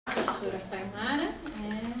Professora Faimara,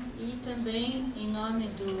 e também em nome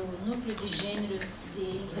do Núcleo de Gênero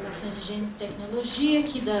de Relações de Gênero e Tecnologia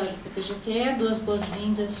aqui da PPGTE, duas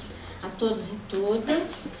boas-vindas a todos e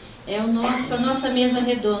todas. A nossa mesa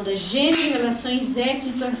redonda, Gênero e Relações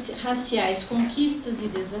Étnico-raciais, Conquistas e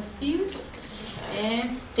Desafios.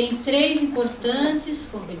 Tem três importantes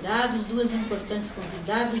convidados, duas importantes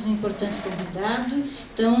convidadas, um importante convidado.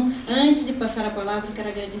 Então, antes de passar a palavra, eu quero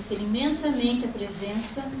agradecer imensamente a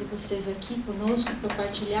presença de vocês aqui conosco, para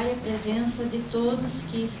partilhar a presença de todos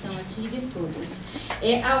que estão aqui e de todas.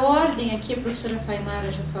 A ordem aqui, a professora Faimara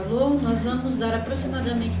já falou, nós vamos dar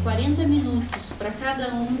aproximadamente 40 minutos para cada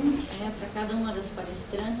para cada uma das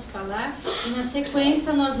palestrantes falar, e na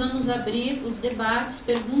sequência nós vamos abrir os debates,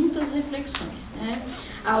 perguntas, reflexões.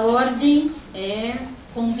 A ordem é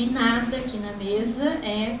combinada aqui na mesa,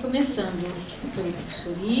 começando pelo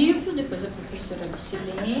professor Ivo, depois a professora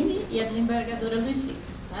Lucilene e a desembargadora Luiz Lima.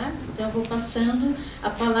 Tá? Então eu vou passando a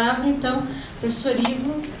palavra. Então, professor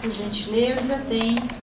Ivo, por gentileza, tem